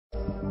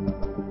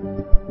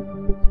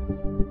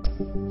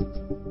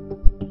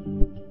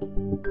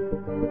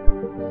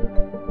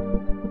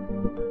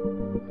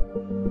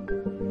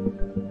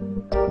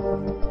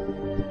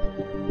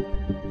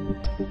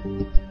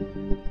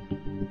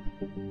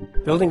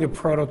Building a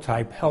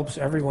prototype helps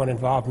everyone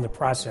involved in the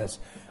process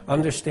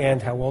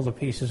understand how all the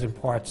pieces and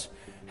parts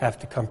have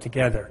to come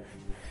together.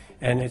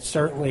 And it's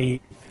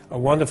certainly a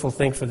wonderful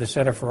thing for the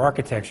Center for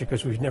Architecture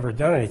because we've never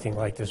done anything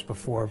like this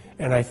before.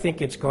 And I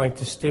think it's going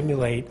to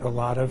stimulate a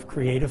lot of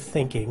creative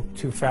thinking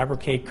to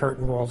fabricate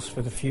curtain walls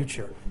for the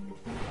future.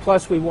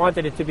 Plus, we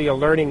wanted it to be a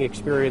learning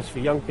experience for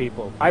young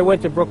people. I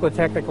went to Brooklyn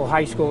Technical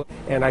High School,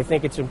 and I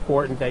think it's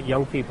important that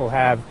young people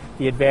have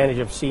the advantage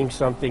of seeing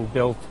something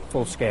built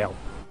full scale.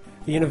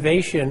 The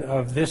innovation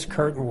of this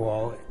curtain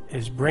wall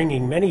is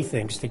bringing many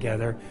things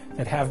together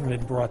that haven't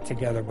been brought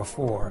together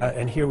before.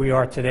 And here we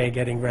are today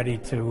getting ready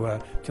to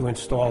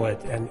install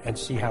it and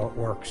see how it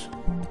works.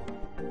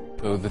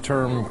 So the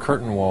term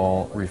curtain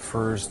wall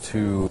refers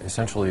to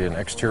essentially an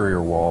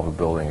exterior wall of a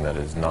building that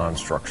is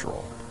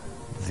non-structural.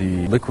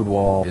 The liquid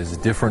wall is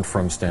different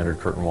from standard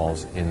curtain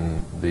walls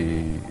in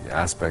the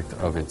aspect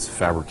of its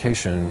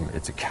fabrication.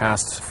 It's a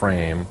cast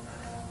frame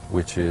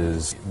which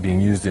is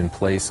being used in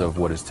place of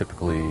what is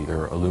typically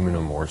their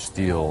aluminum or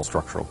steel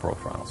structural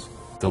profiles.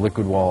 The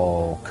liquid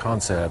wall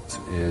concept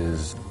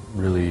is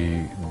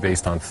really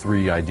based on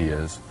three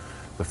ideas.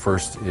 The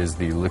first is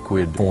the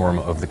liquid form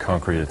of the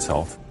concrete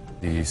itself.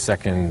 The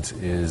second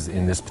is,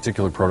 in this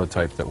particular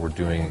prototype that we're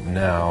doing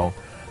now,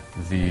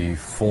 the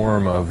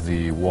form of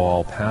the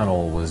wall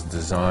panel was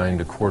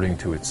designed according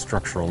to its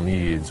structural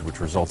needs, which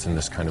results in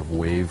this kind of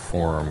wave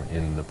form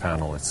in the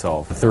panel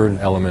itself. The third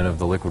element of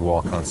the liquid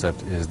wall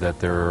concept is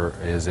that there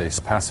is a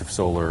passive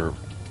solar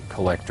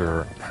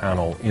collector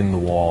panel in the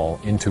wall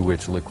into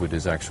which liquid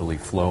is actually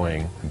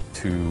flowing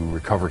to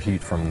recover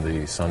heat from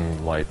the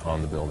sunlight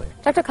on the building.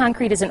 Ductile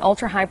concrete is an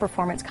ultra-high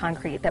performance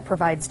concrete that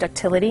provides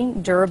ductility,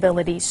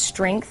 durability,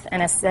 strength,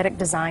 and aesthetic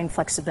design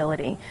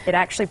flexibility. It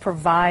actually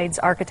provides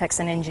architects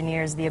and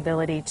engineers the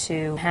ability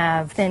to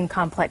have thin,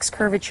 complex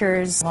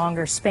curvatures,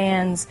 longer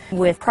spans,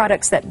 with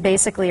products that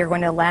basically are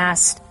going to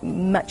last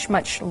much,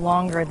 much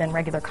longer than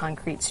regular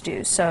concretes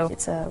do. So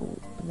it's a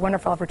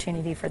wonderful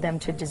opportunity for them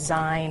to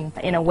design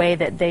in a way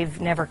that they've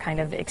never kind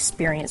of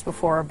experienced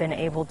before or been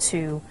able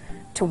to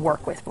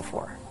work with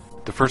before.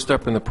 The first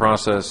step in the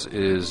process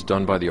is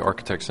done by the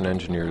architects and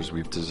engineers.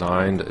 We've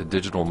designed a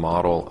digital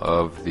model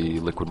of the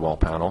liquid wall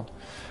panel.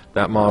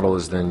 That model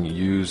is then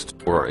used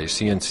for a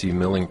CNC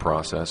milling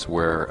process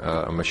where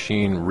a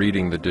machine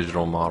reading the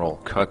digital model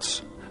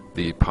cuts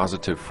the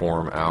positive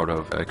form out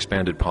of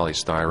expanded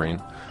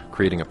polystyrene,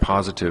 creating a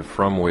positive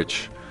from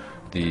which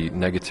the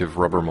negative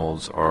rubber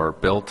molds are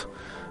built,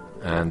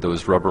 and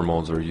those rubber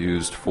molds are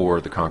used for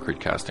the concrete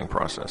casting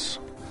process.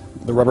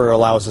 The rubber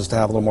allows us to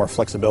have a little more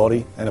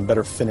flexibility and a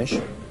better finish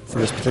for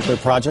this particular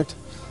project.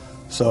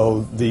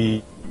 So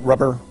the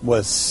rubber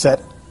was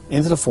set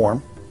into the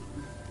form,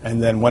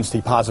 and then once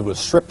the positive was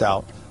stripped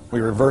out, we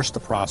reversed the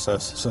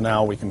process, so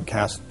now we can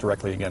cast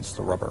directly against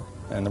the rubber.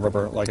 And the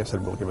rubber, like I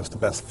said, will give us the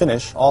best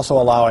finish,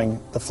 also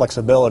allowing the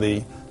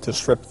flexibility to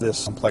strip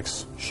this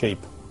complex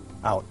shape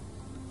out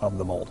of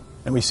the mold.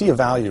 And we see a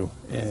value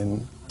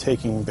in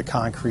taking the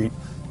concrete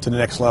to the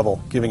next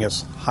level, giving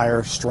us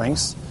higher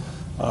strengths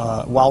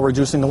while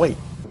reducing the weight.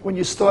 When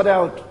you start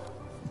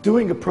out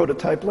doing a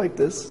prototype like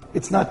this,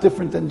 it's not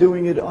different than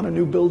doing it on a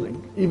new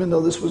building. Even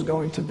though this was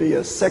going to be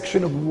a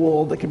section of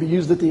wall that could be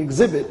used at the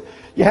exhibit,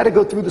 you had to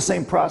go through the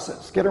same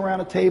process. Get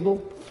around a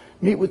table,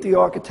 meet with the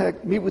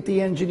architect, meet with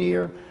the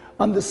engineer,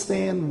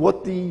 understand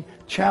what the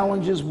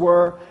challenges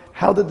were,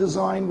 how the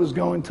design was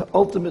going to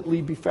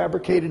ultimately be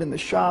fabricated in the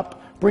shop,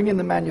 bring in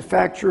the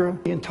manufacturer,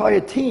 the entire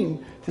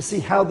team to see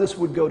how this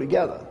would go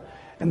together.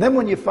 And then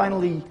when you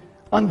finally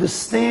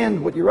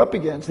understand what you're up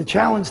against, the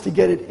challenge to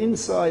get it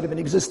inside of an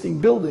existing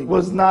building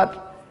was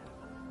not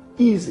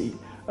easy.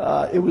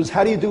 It was,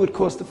 how do you do it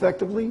cost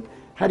effectively?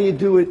 How do you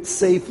do it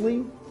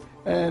safely?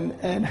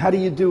 And how do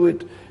you do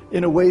it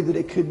in a way that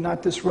it could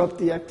not disrupt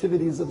the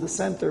activities of the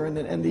center?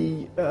 And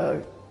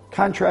the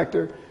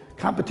contractor,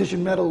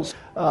 Competition Metals,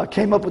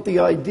 came up with the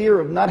idea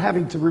of not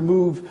having to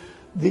remove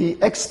the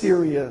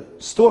exterior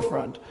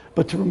storefront,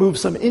 but to remove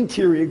some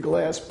interior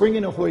glass, bring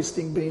in a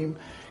hoisting beam,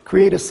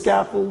 create a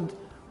scaffold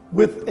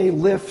with a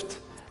lift,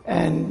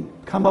 and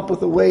come up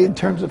with a way in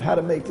terms of how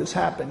to make this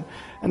happen.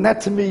 And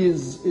that to me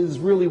is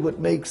really what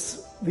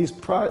makes these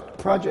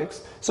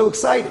projects so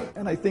exciting.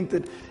 And I think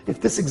that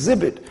if this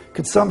exhibit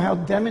could somehow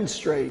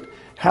demonstrate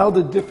how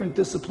the different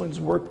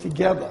disciplines work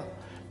together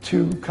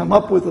to come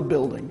up with a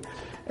building,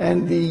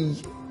 and the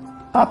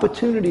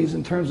opportunities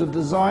in terms of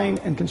design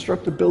and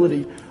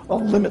constructability are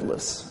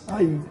limitless.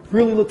 I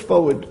really look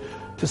forward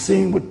to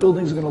seeing what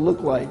buildings are going to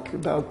look like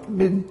about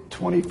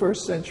mid-21st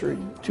century,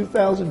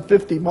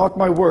 2050, mark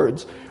my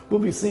words. We'll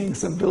be seeing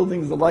some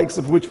buildings the likes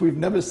of which we've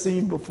never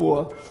seen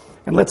before.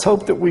 And let's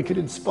hope that we could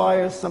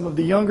inspire some of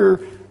the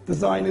younger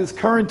designers,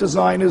 current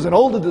designers, and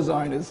older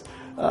designers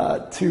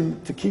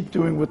to keep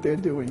doing what they're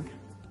doing.